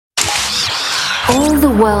All the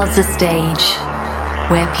world's a stage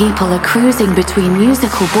where people are cruising between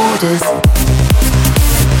musical borders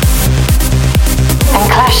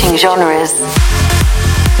and clashing genres.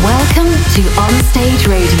 Welcome to On Stage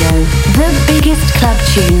Radio, the biggest club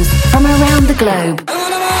tunes from around the globe.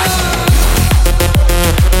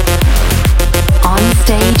 On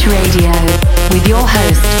Stage Radio with your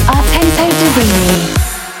host, Artento Divini.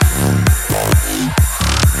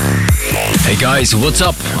 Hey guys, what's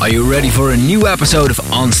up? Are you ready for a new episode of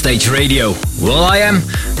On Stage Radio? Well, I am,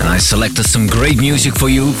 and I selected some great music for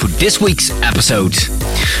you for this week's episode.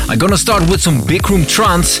 I'm gonna start with some big room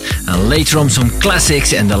trance, and later on some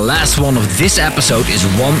classics, and the last one of this episode is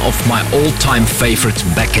one of my all-time favorites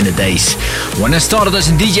back in the days, when I started as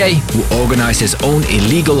a DJ who organized his own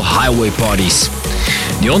illegal highway parties.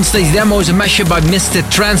 The on-stage demo is a mashup by Mr.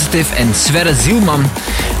 Transitive and Sverre Zielman,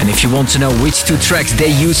 and if you want to know which two tracks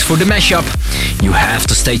they use for the mashup, you have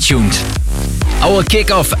to stay tuned. I will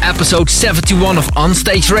kick off episode 71 of On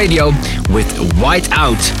Stage Radio with White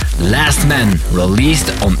Out, Last Man, released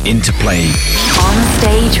on Interplay. On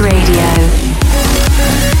Stage Radio.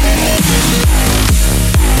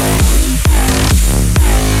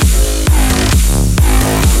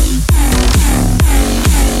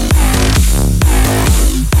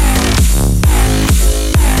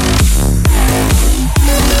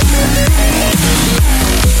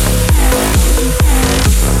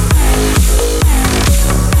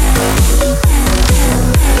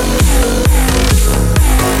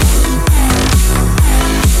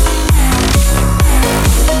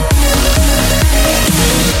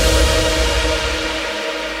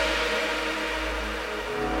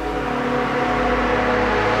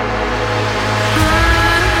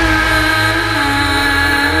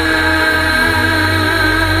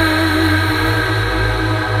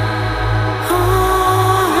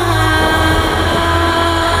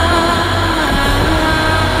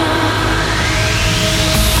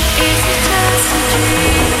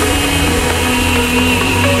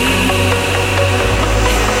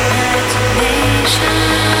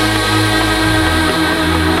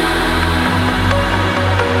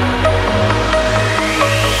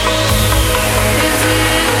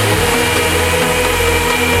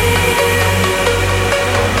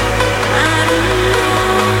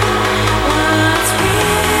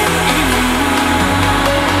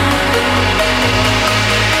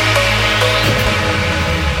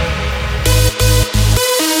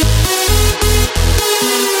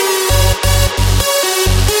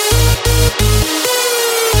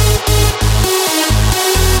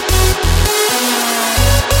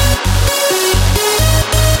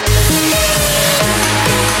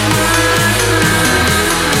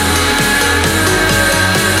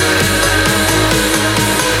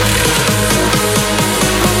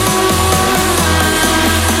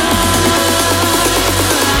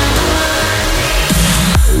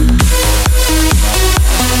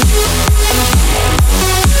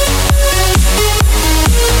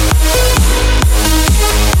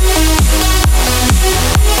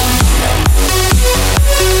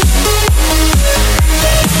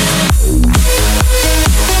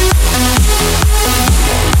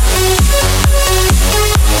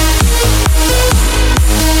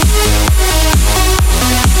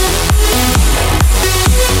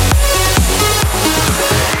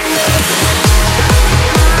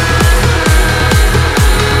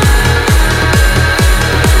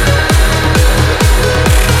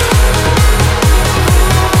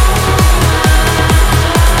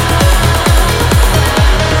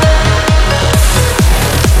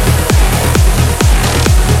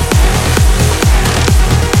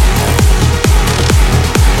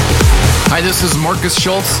 This is Marcus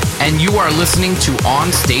Schultz, and you are listening to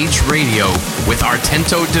On Stage Radio with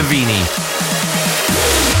Artento Divini.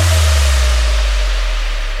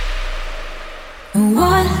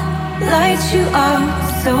 What lights you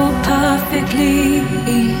up so perfectly?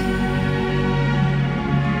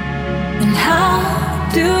 And how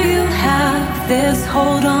do you have this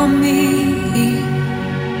hold on me?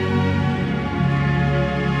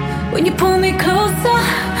 When you pull me closer,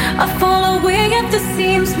 I fall away at the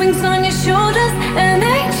seams, wings on your shoulders, an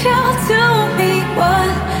angel to me.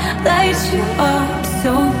 What lights you up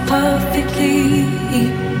so perfectly?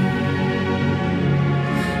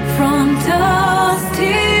 From dusk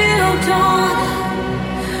till dawn,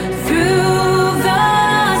 through the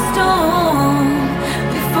storm,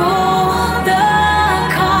 before the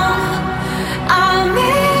calm, I'm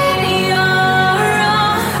in your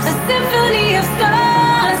arms, a symphony of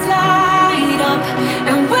stars light up,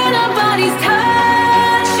 and when our bodies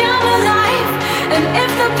touch, I'm alive. And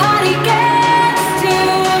if the party gets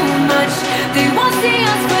too much, they won't see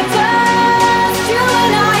us for dust.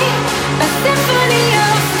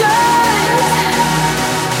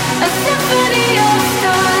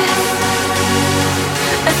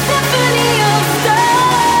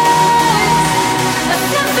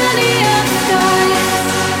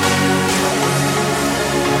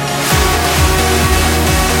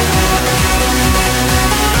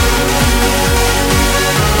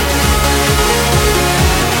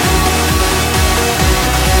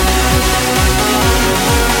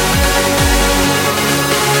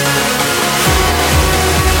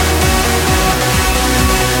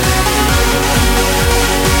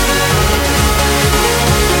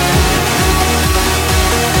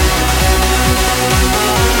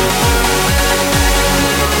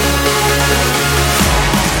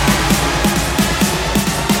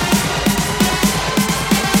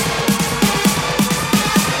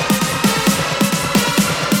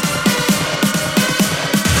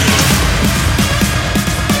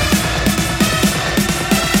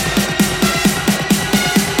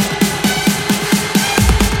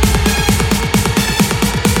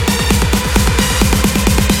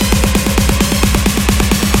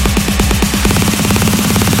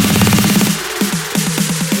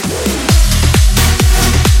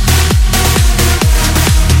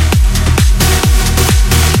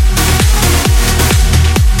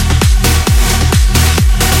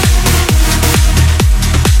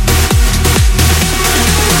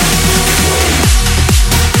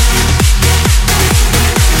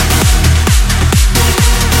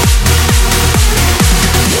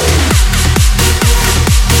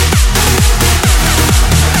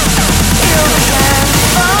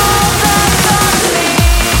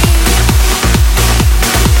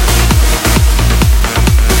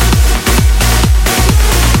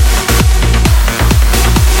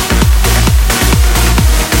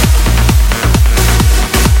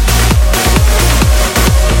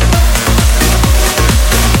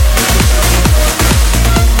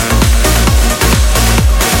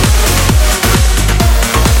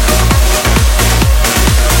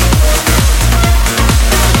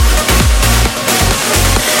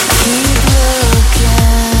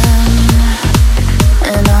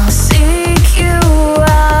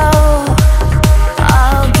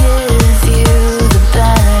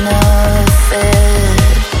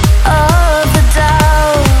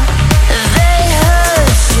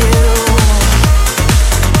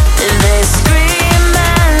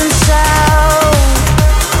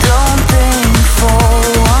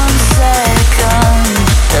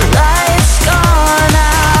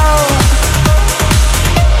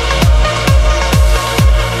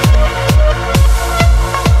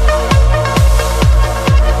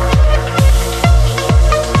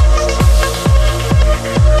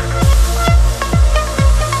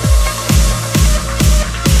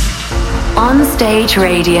 Stage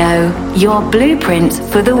Radio, your blueprint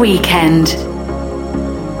for the weekend.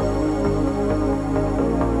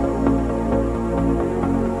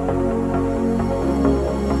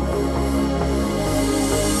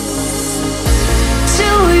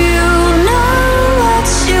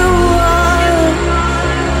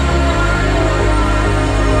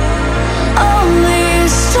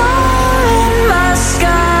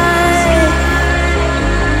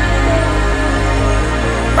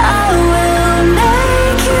 I will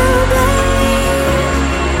make you believe.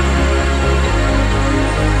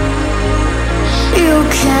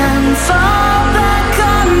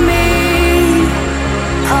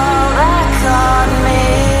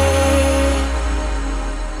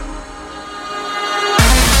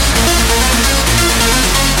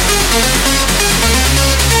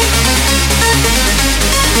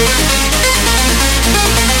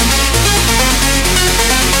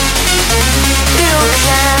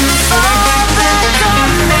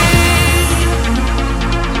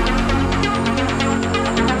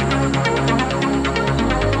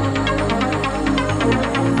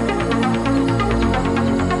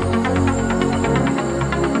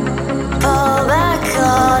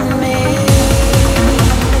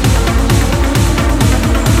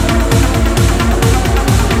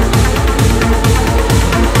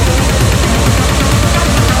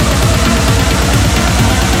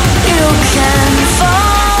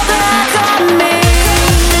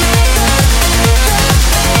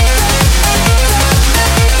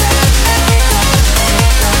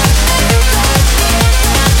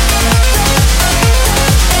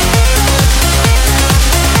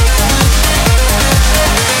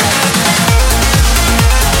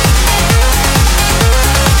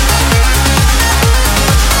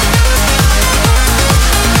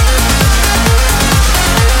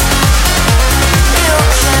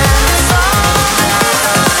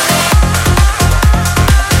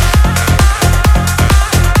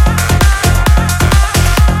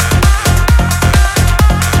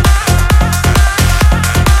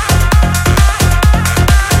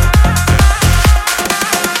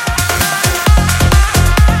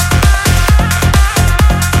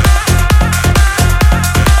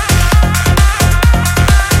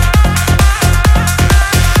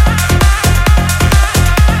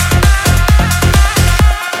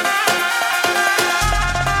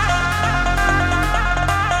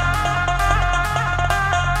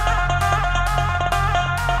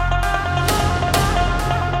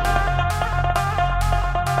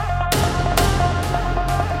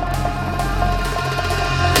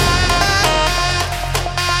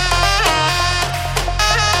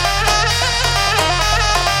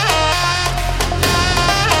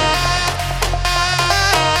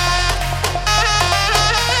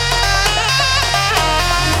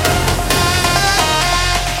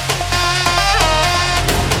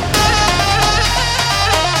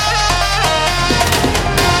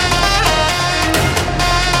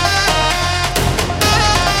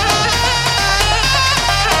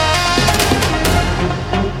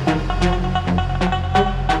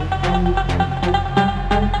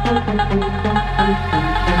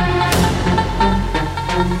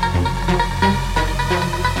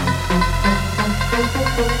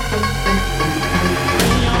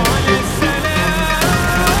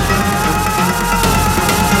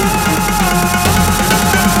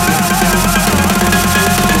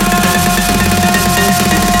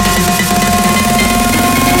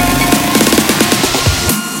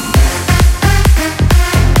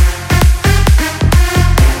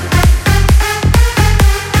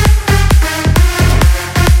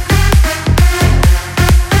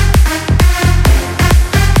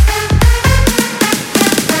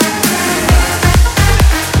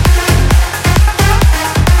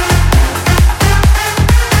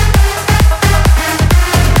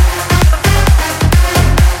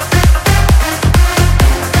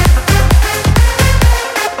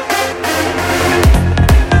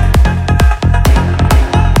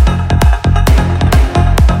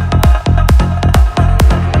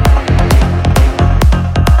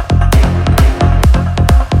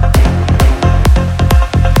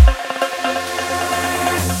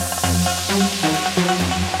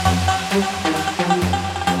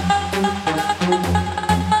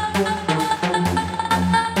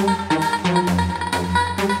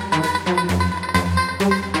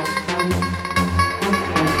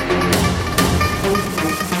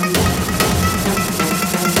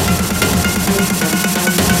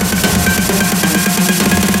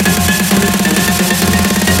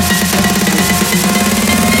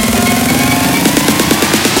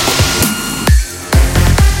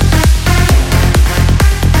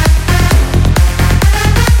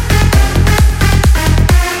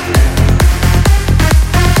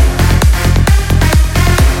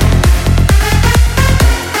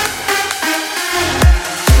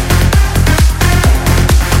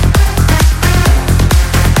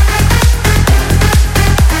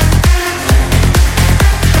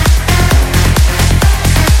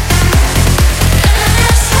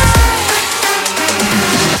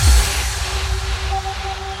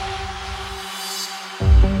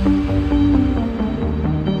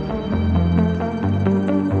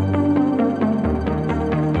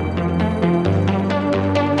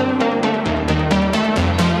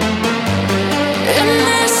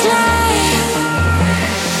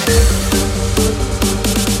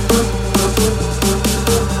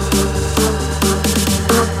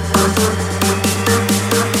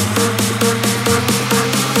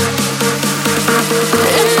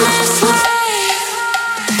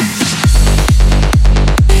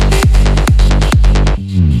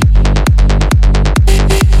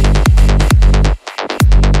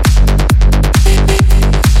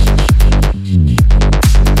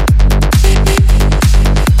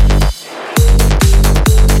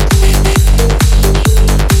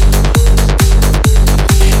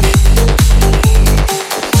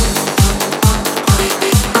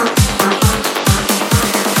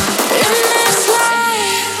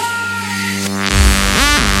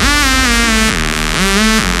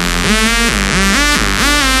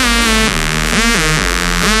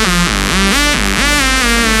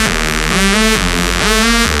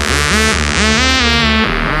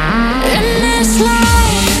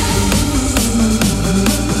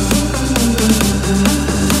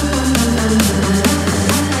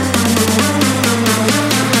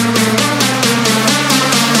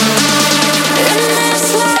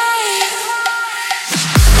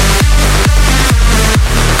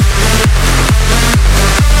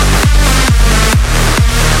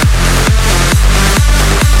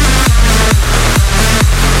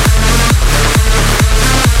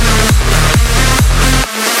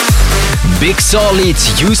 Big Solid,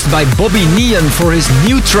 used by Bobby Neon for his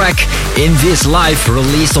new track In This Life,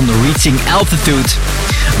 released on the Reaching Altitude.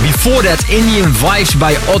 Before that, Indian Vibes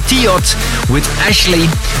by Otiot with Ashley,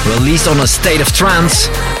 released on A State of Trance.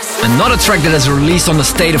 Another track that is released on A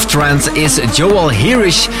State of Trance is Joel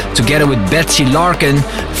Hirish together with Betsy Larkin,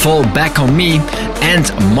 Fall Back on Me,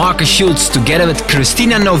 and Marcus Schultz together with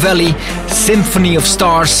Christina Novelli, Symphony of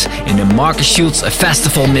Stars in the Marcus Schultz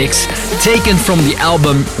Festival mix, taken from the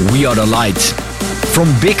album We Are the Light. From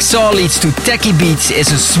Big Solids to Techie Beats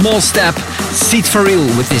is a small step. Sid Farrell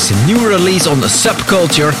with his new release on the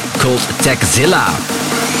Subculture called Techzilla.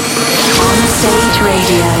 On Stage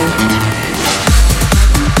Radio.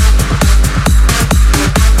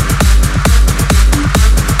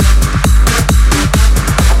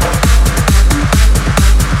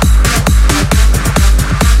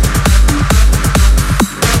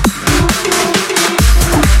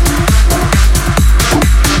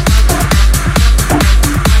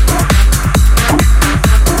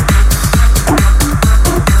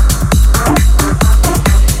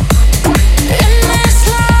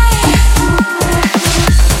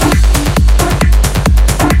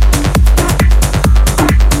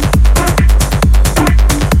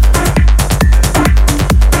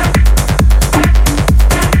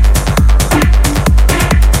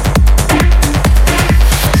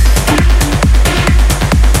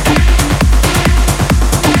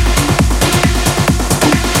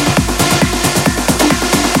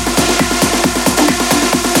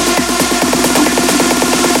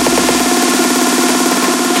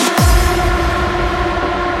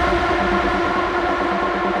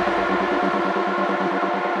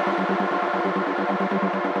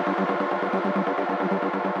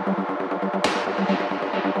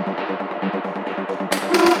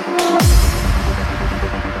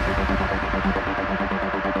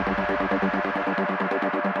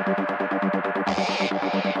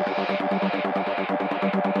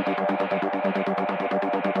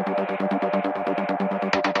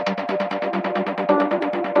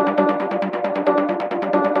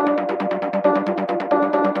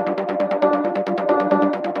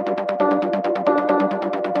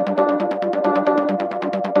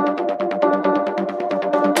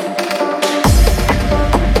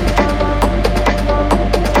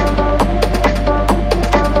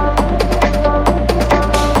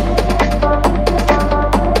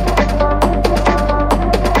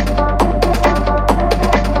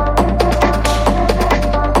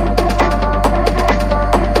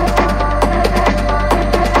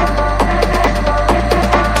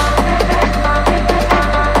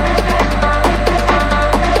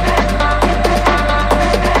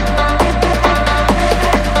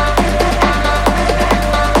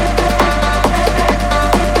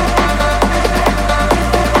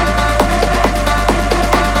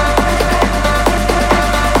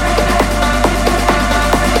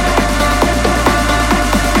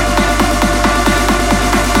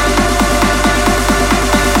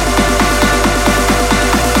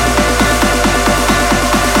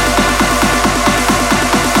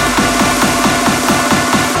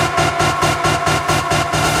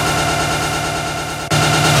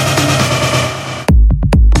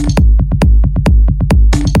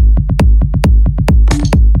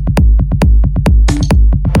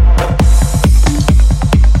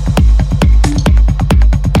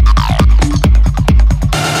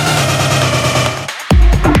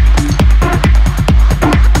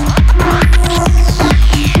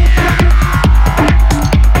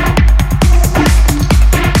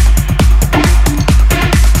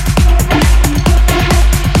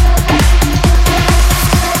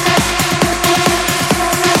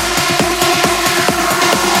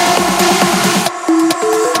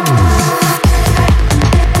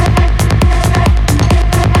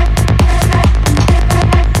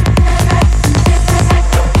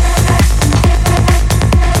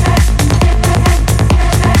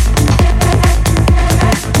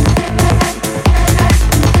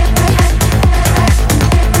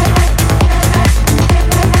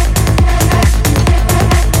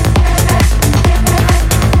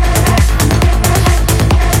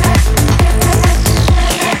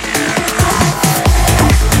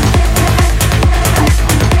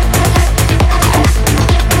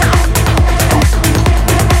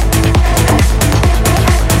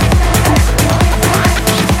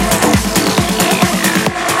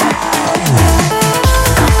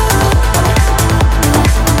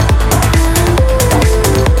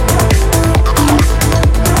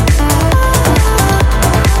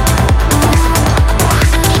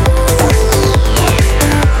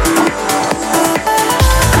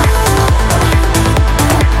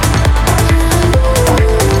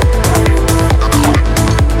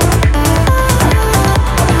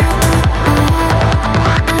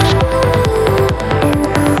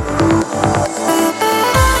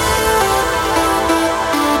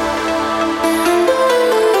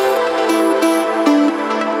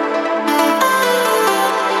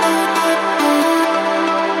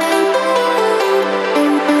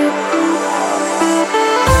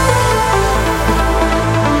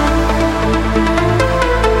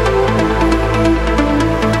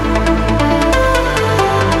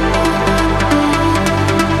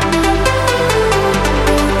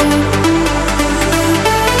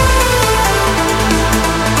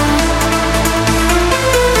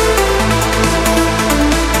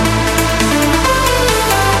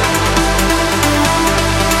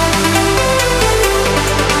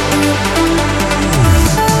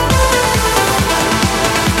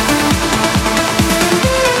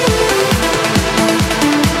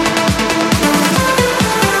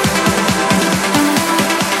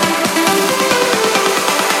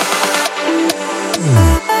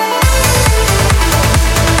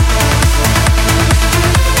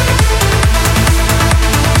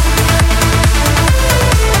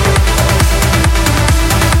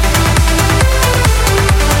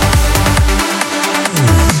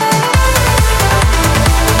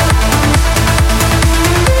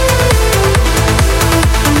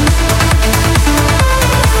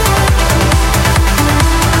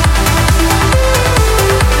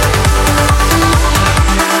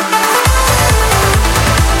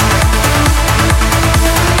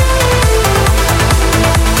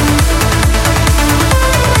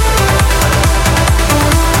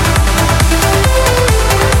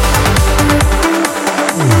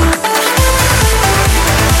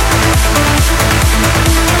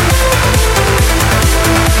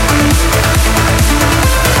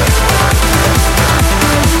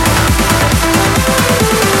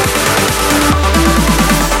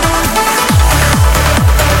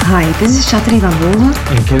 This is Chatri Van Wolven.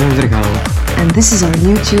 En Kenneth Delgado. And this is our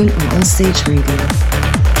new tune on Onstage Radio.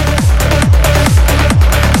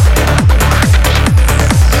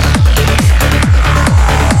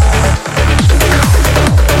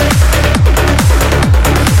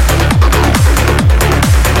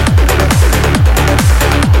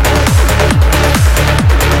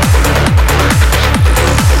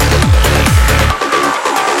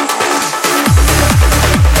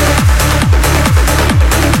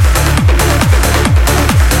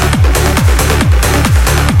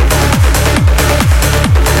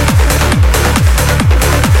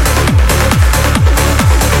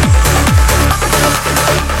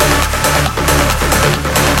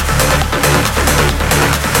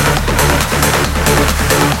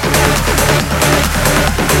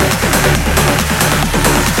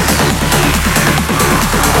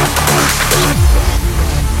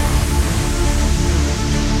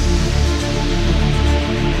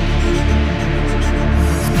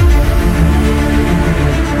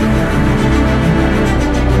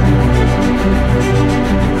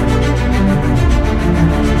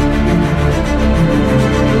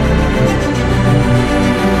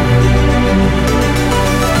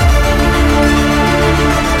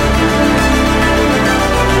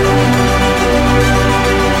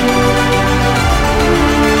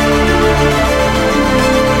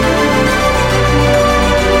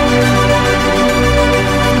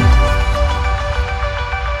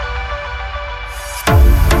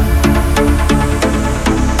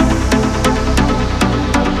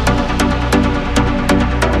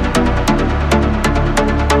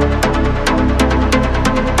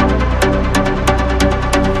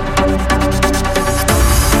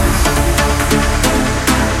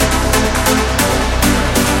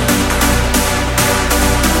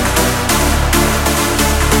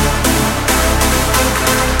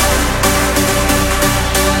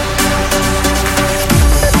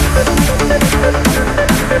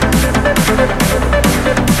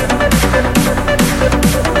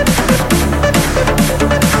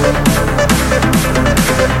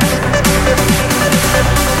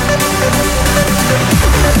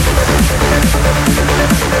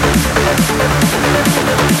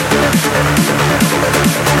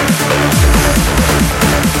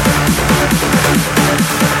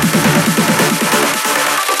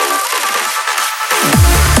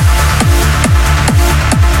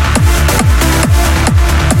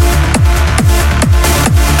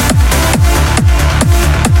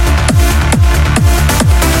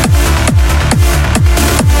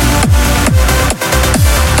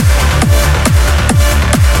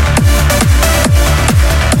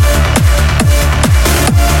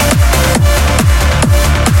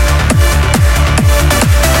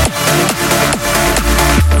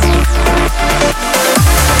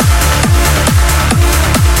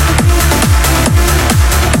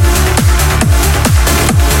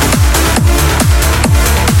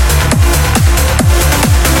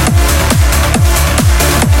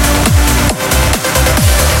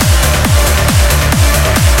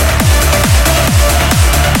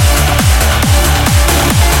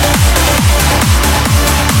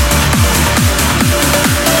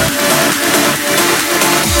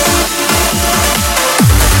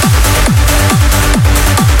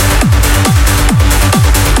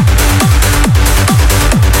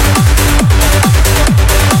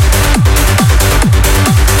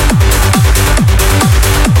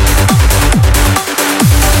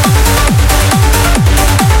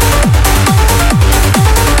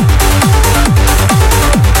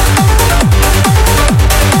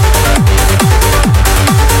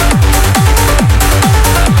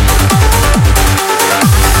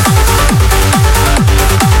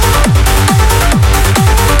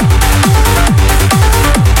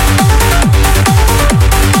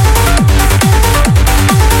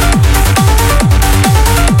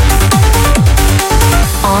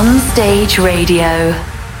 Stage Radio,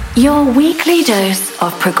 your weekly dose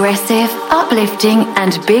of progressive, uplifting,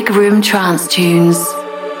 and big room trance tunes.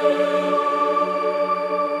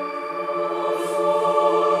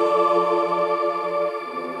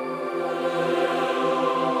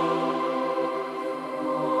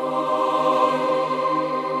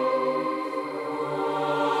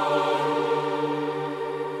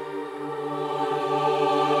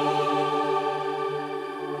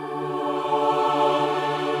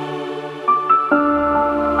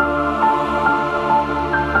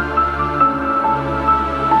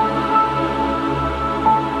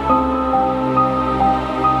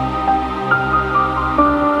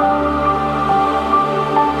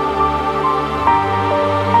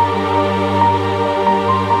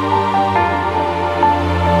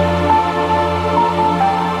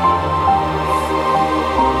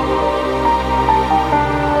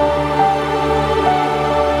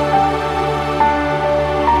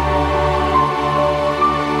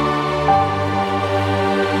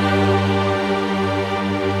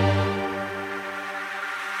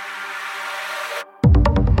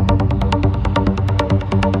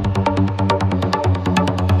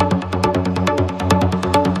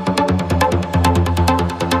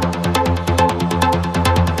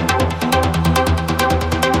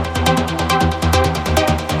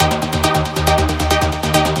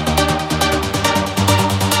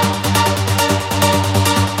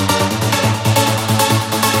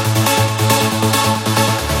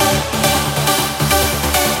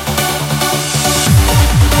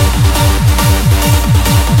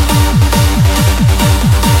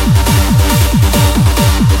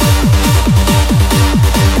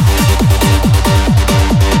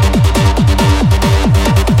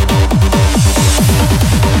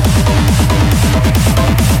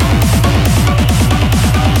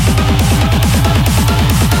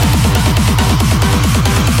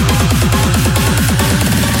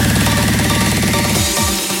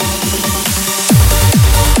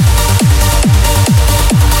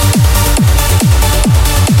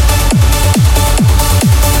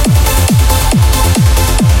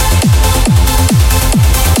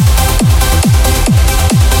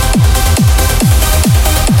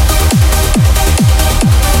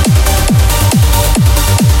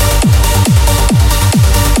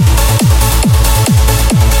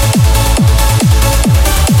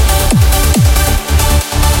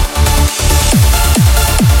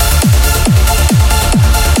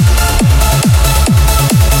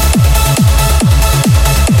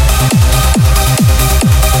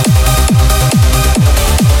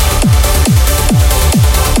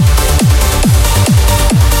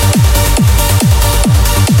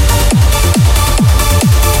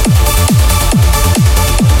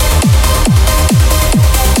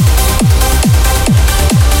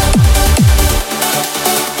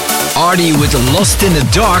 Hardy with Lost in the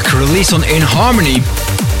Dark, released on In Harmony.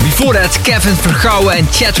 Before that, Kevin Vergouwen and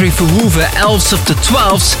Chattery Verhoeven, Elves of the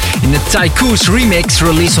Twelves, in the Tycoos remix,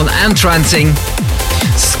 released on Entrancing.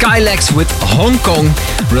 Skylex with Hong Kong,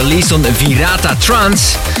 released on Virata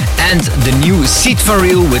Trance. And the new Sid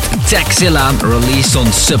Varil with Taxilla, released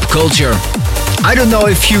on Subculture. I don't know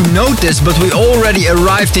if you noticed, but we already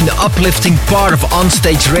arrived in the uplifting part of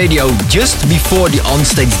Onstage Radio just before the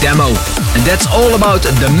Onstage demo. And that's all about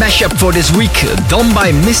the mashup for this week, done by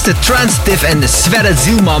Mr. Transitive and Sverre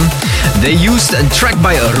Zielman. They used a track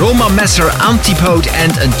by Roma Messer, Antipode,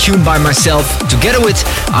 and a tune by myself, together with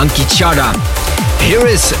Anki Charda. Here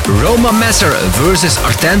is Roma Messer versus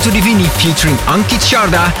Artento Divini featuring Anki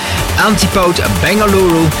Charda, Antipode,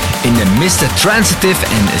 Bengaluru in the Mr. Transitive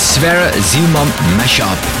and Sverre Zielman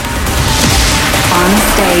mashup. On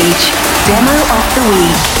Stage, Demo of the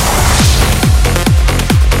Week.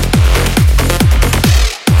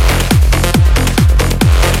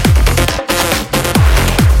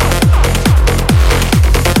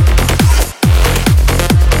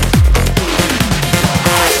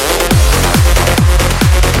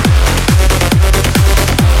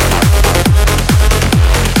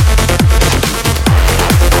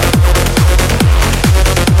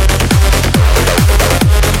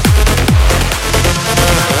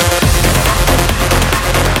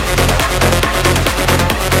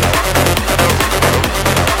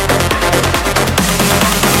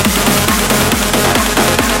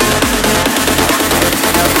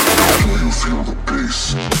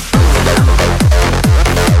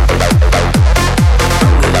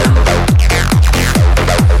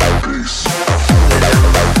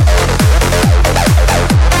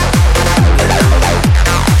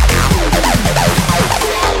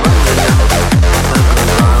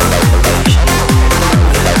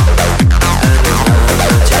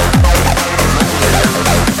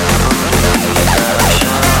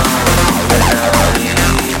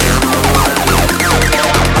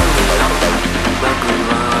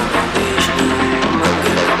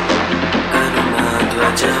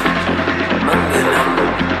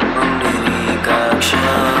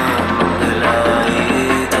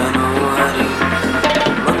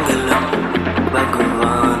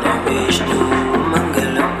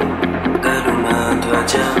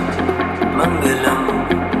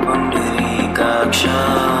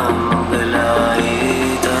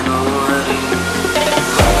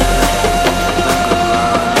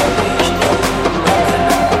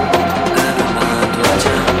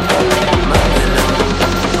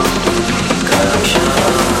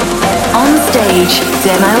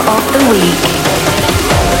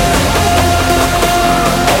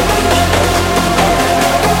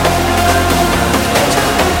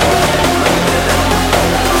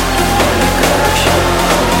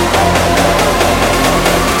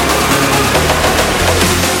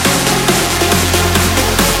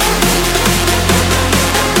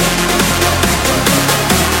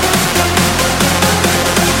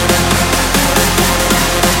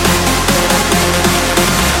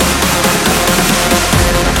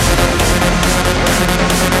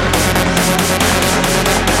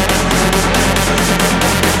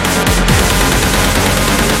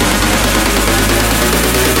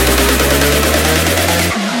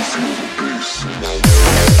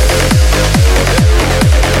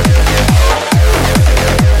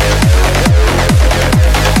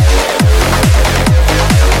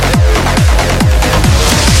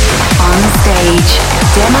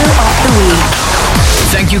 Demo of the Week.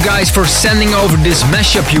 Thank you guys for sending over this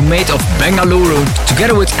mashup you made of Bengaluru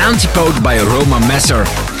together with Antipode by Roma Messer.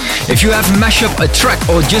 If you have mashup a track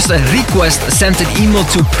or just a request, send an email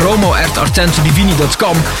to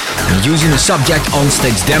promo@artentodivini.com and using the subject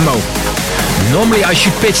Onstage Demo. Normally I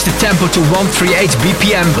should pitch the tempo to 138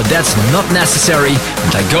 BPM, but that's not necessary,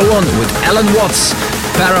 and I go on with Alan Watts,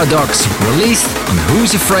 Paradox, released on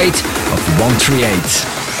Who's Afraid of 138.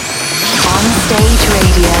 On Stage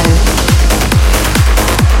Radio.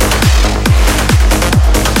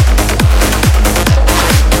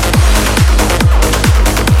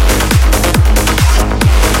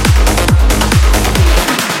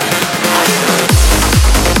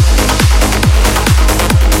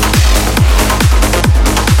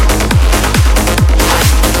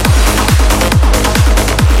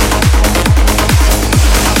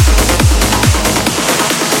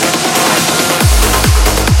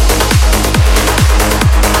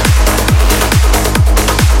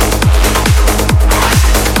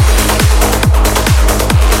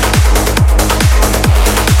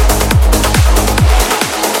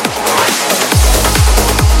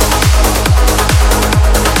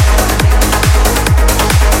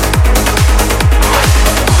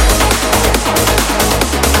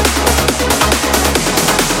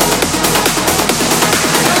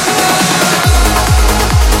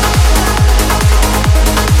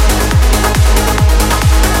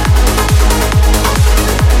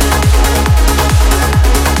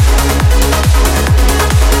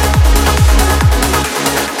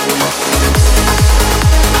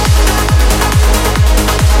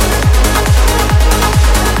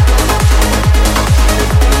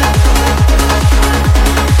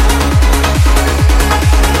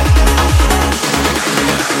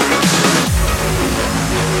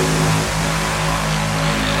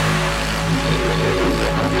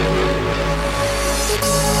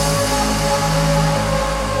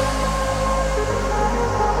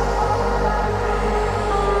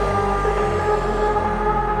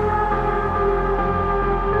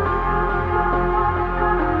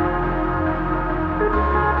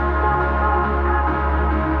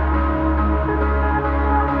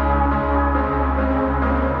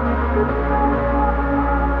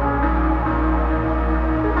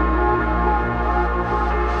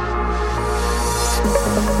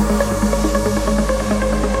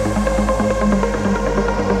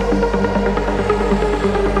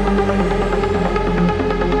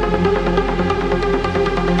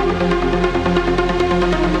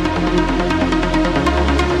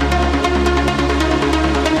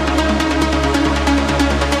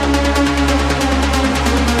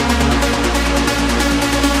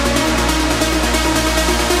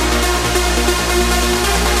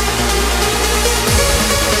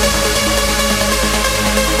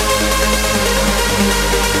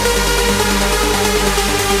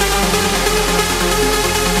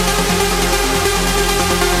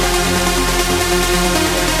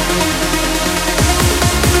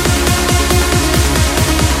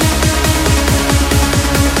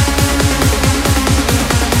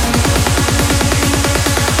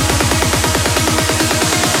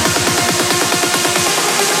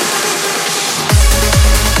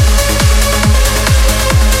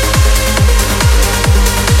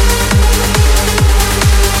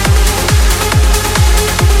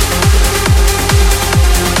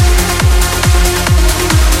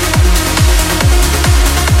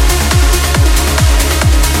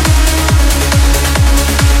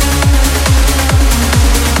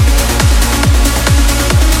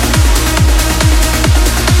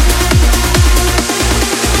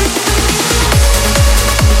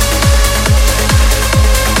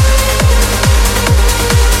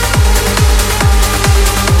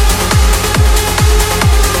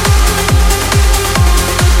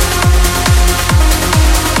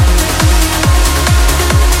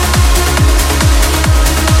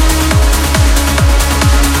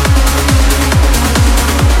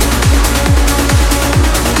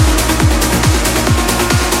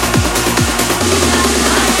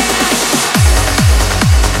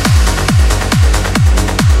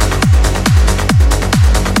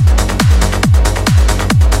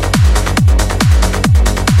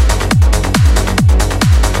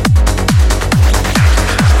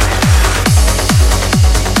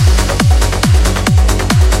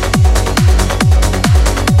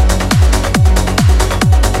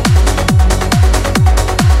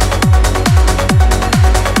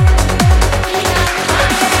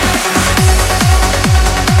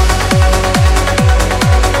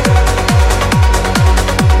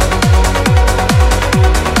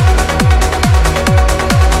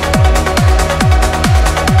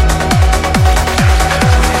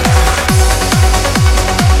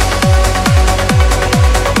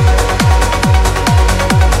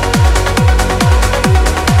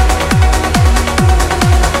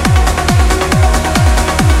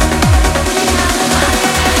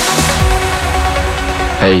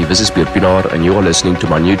 Hey, this is Pier Pinar and you are listening to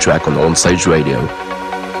my new track on Onstage Radio.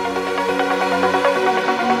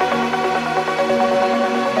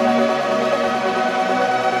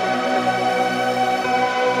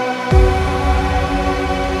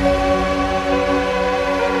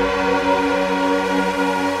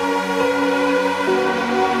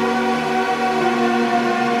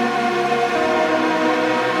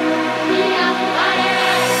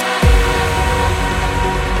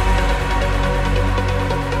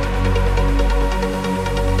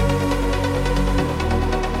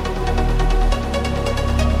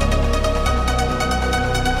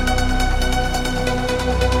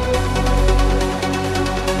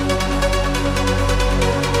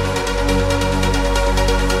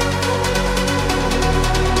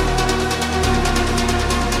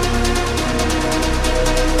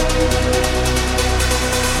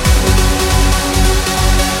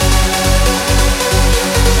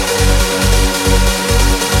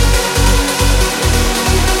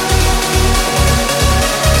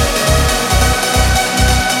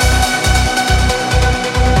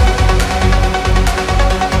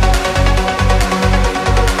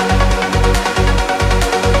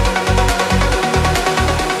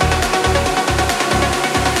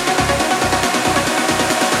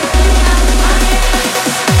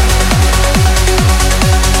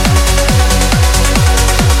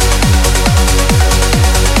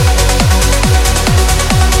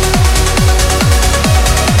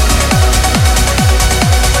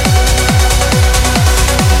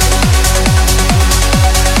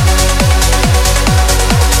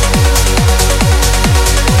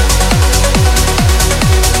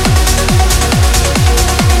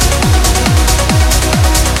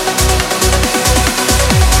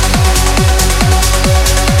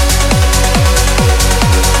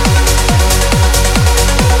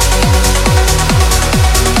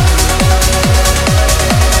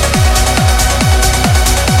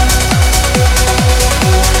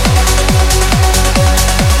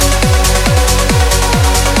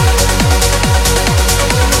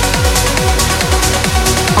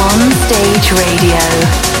 Stage Radio,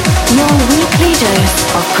 your weekly dose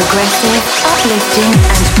of progressive, uplifting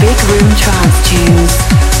and big room trance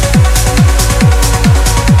tunes.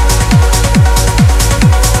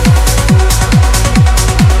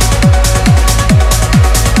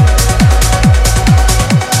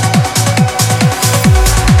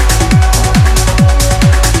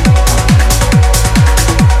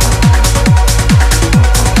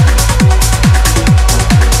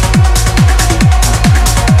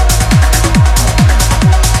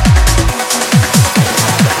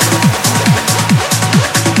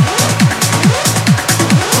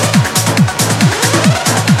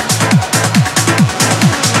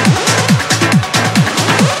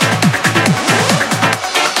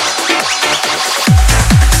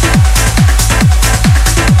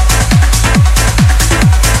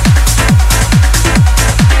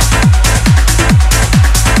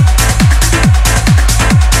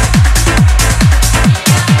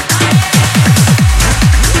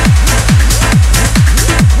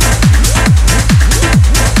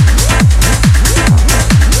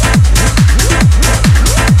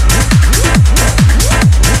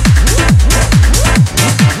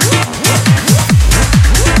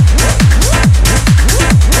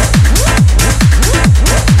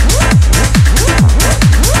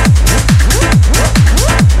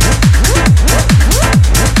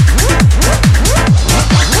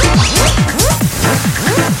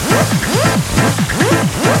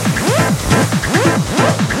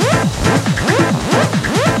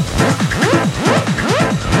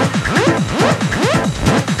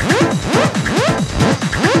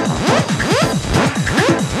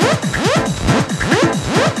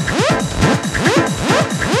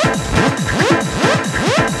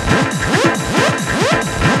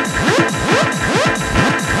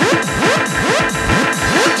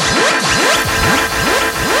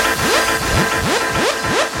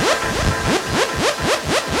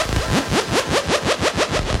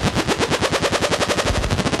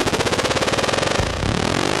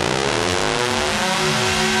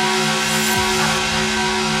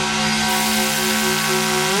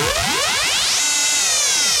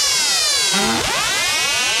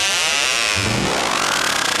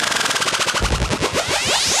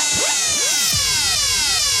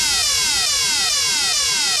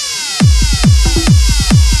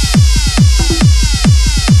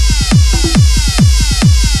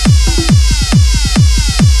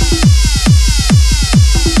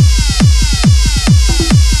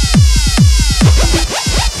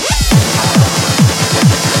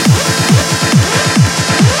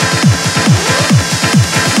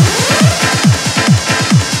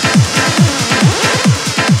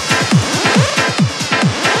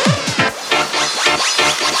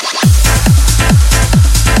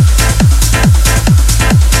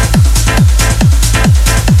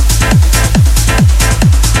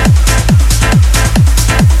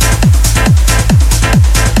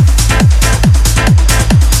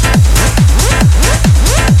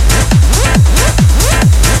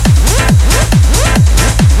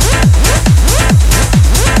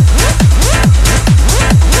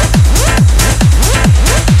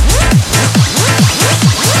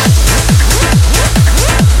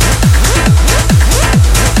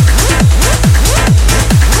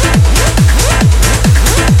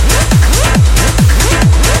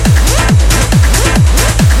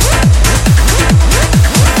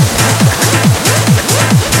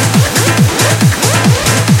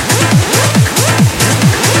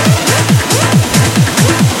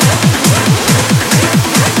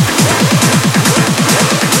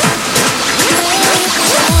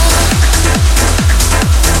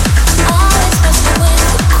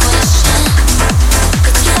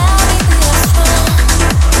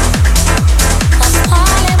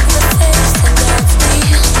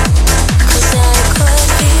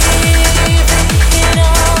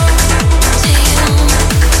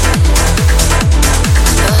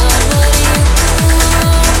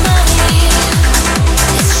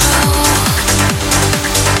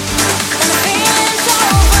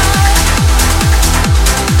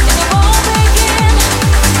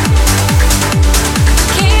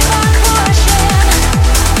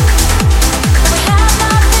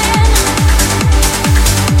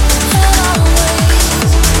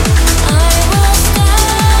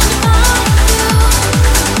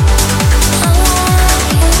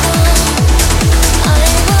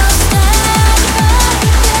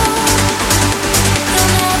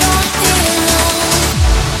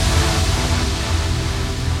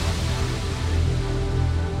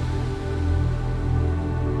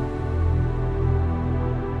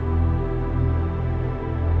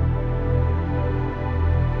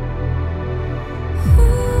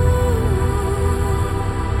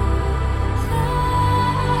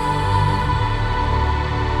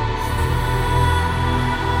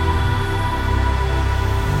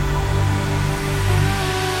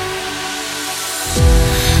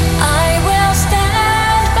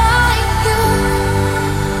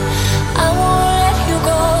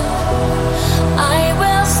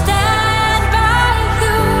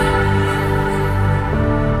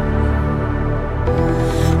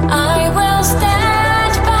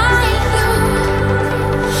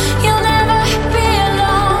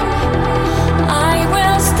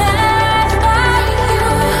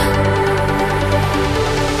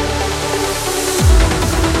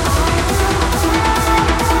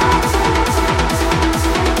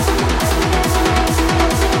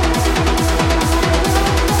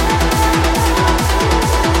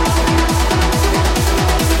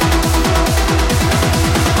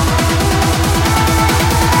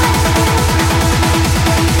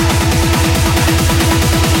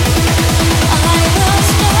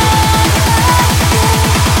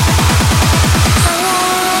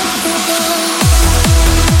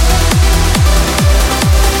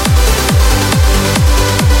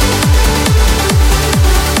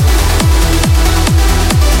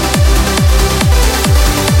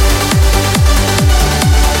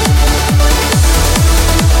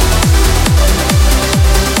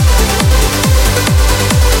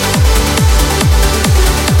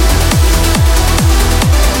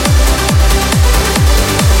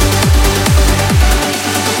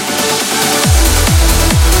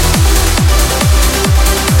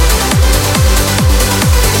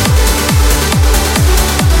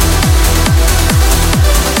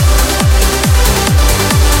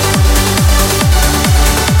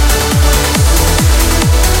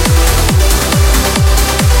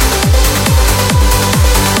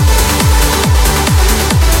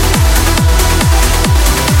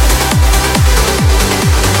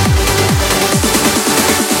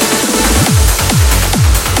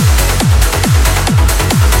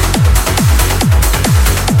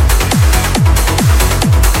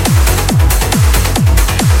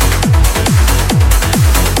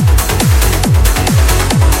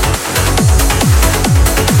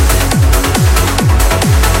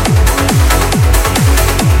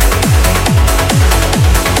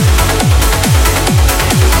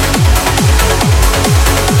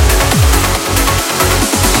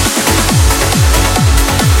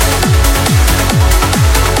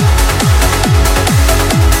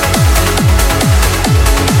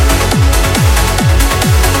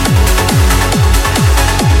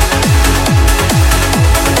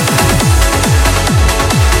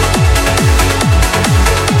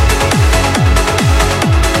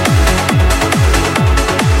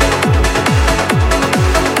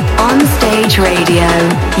 Radio,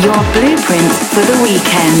 your blueprint for the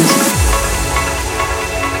weekend.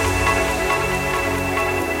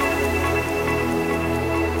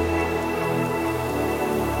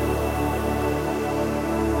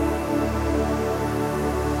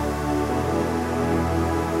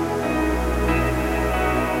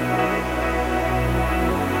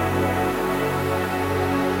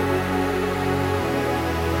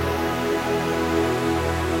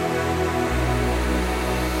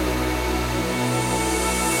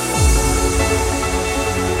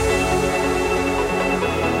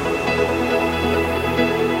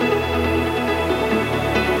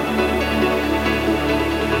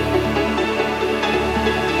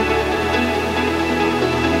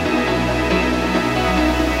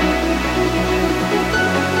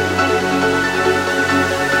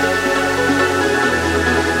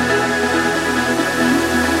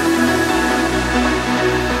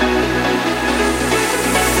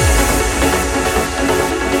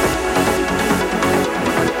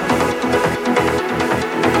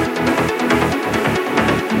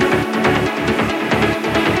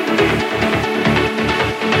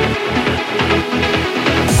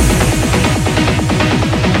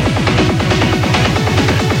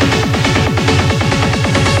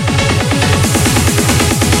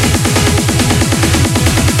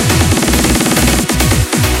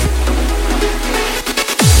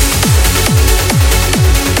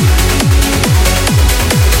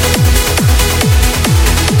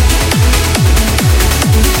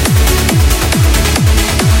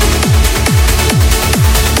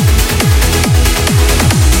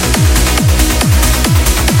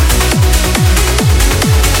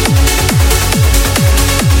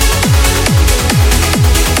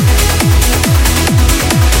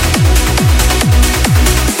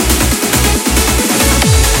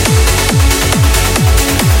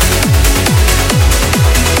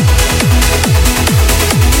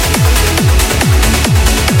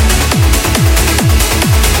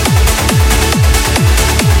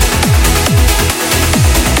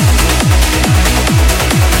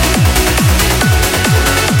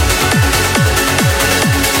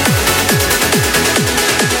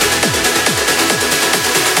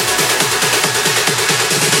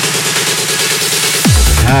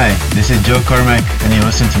 Hi, this is Joe Cormack, and you're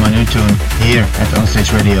listening to my new tune here at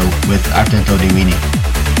Onstage Radio with Artento Divini.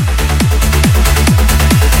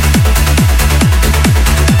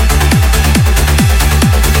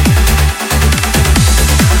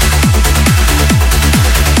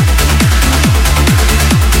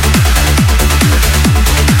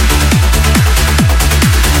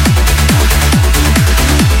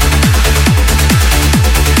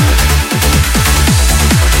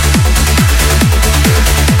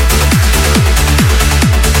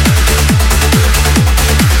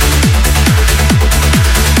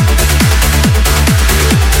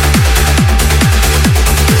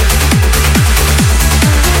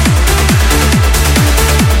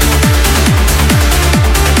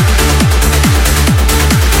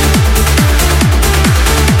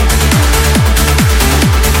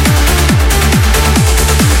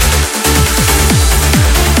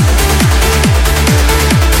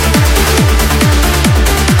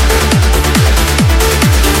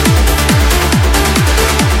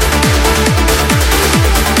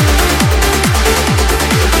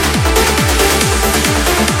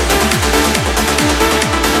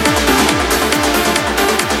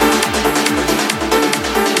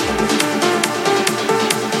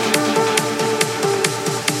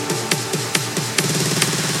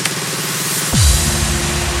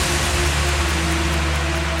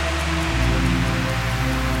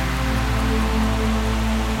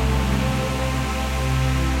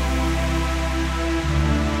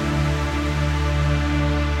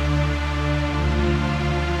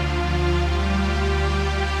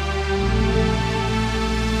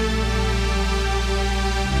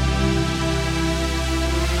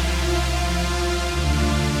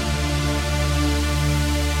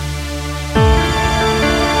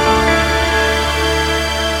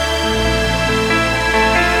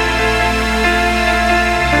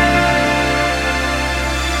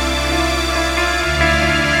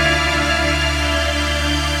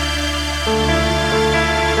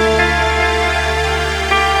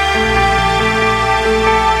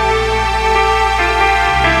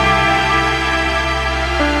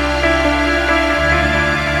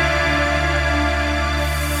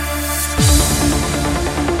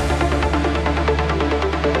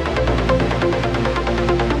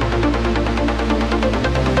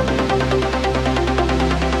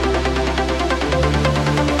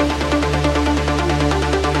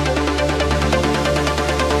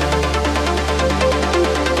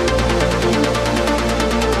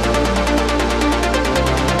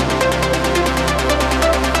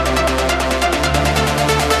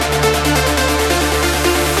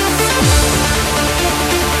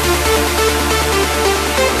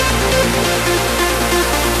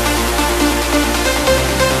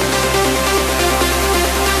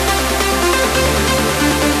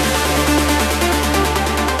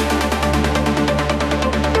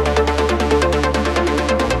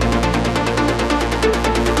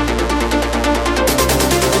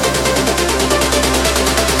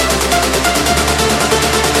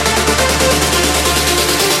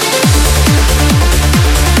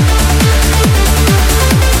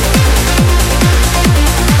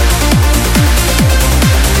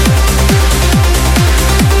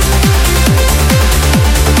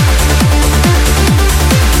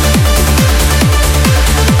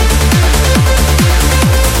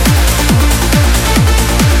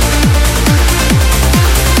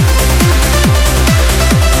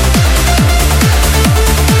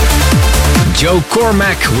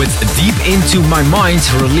 Cormac with Deep Into My Mind,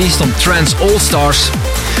 released on Trance All Stars.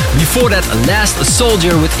 Before that, Last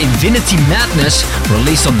Soldier with Infinity Madness,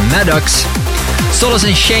 released on Maddox. Solace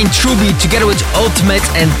and Shane Truby together with Ultimate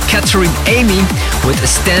and Catherine Amy with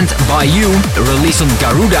Stand By You, released on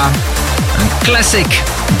Garuda. And classic,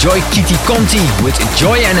 Joy Kitty Conti with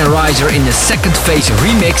Joy Analyzer in the Second Phase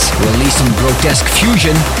remix, released on Grotesque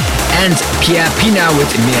Fusion. And Pierre Pina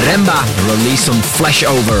with Miremba, released on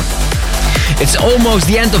Flashover. It's almost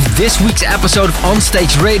the end of this week's episode of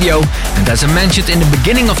Onstage Radio, and as I mentioned in the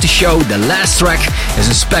beginning of the show, the last track is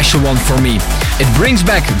a special one for me. It brings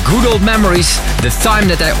back good old memories, the time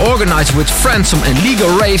that I organized with friends some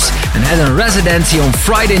illegal raves and had a residency on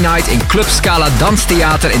Friday night in Club Scala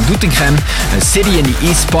Danstheater in Doetinchem, a city in the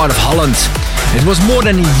east part of Holland. It was more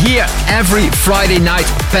than a year every Friday night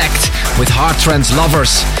packed with hard trance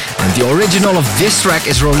lovers. And the original of this track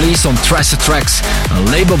is released on Tracet Tracks, a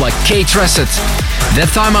label by K Tracet.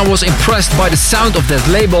 That time I was impressed by the sound of that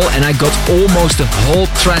label and I got almost the whole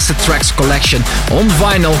Tracet Tracks collection on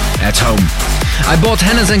vinyl at home. I bought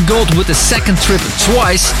Hennes and Gold with the second trip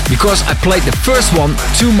twice because I played the first one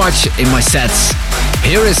too much in my sets.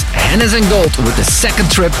 Here is Hennes and Gold with the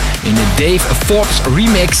second trip in the Dave Forbes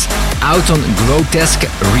remix, out on Grotesque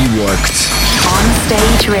Reworked. On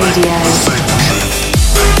Stage Radio.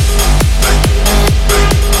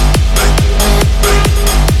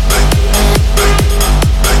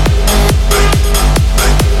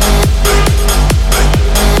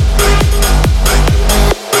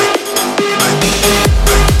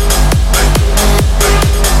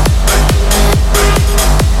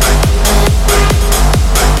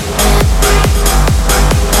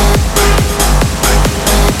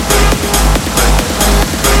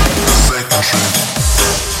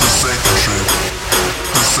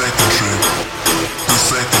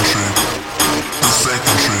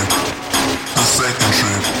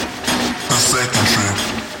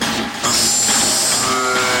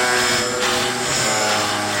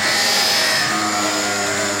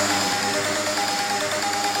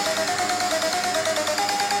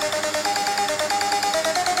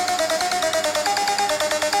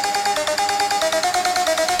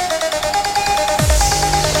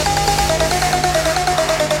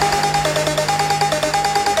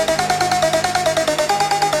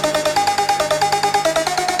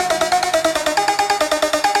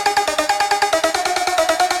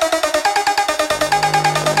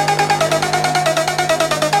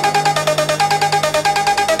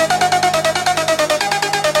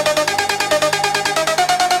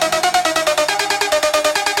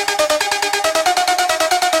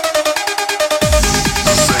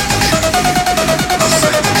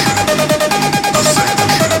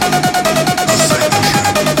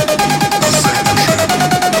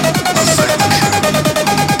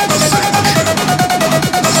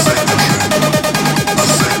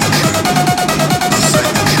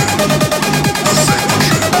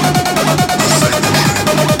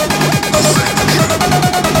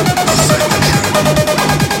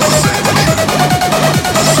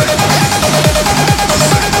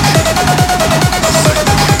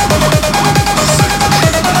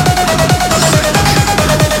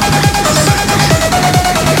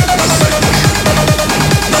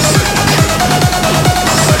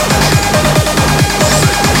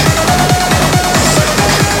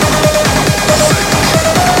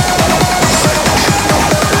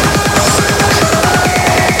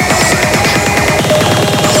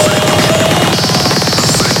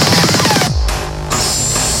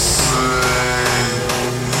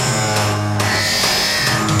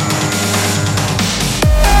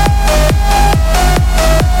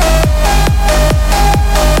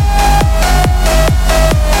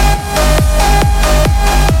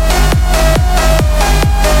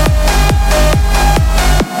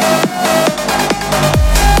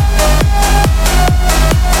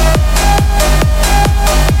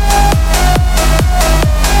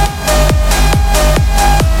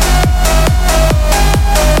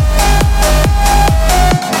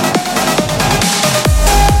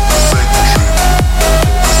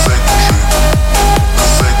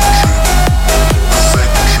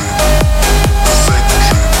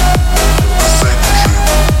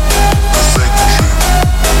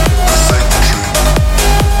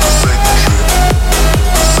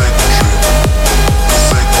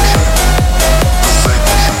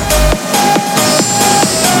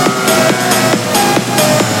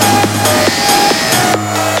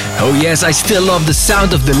 Yes, I still love the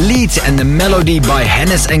sound of the lead and the melody by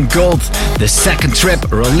Hennes and Gold, the second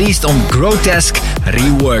trip released on Grotesque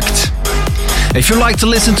Reworked. If you like to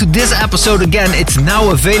listen to this episode again, it's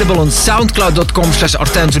now available on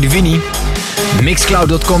soundcloud.com/ArtentoDivini,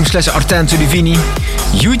 mixcloud.com/ArtentoDivini,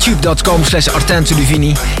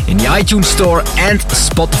 youtube.com/ArtentoDivini, in the iTunes Store and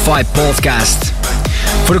Spotify podcast.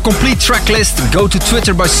 For the complete track list, go to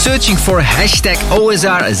Twitter by searching for hashtag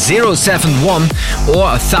OSR071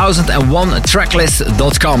 or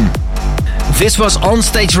 1001tracklist.com. This was On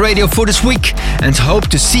Stage Radio for this week, and hope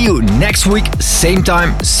to see you next week, same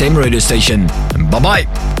time, same radio station. Bye-bye.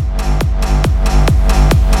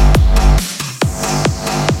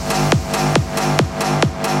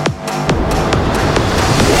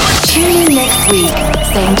 Tune in next week,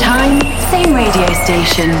 same time, same radio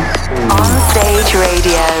station. On Stage Radio.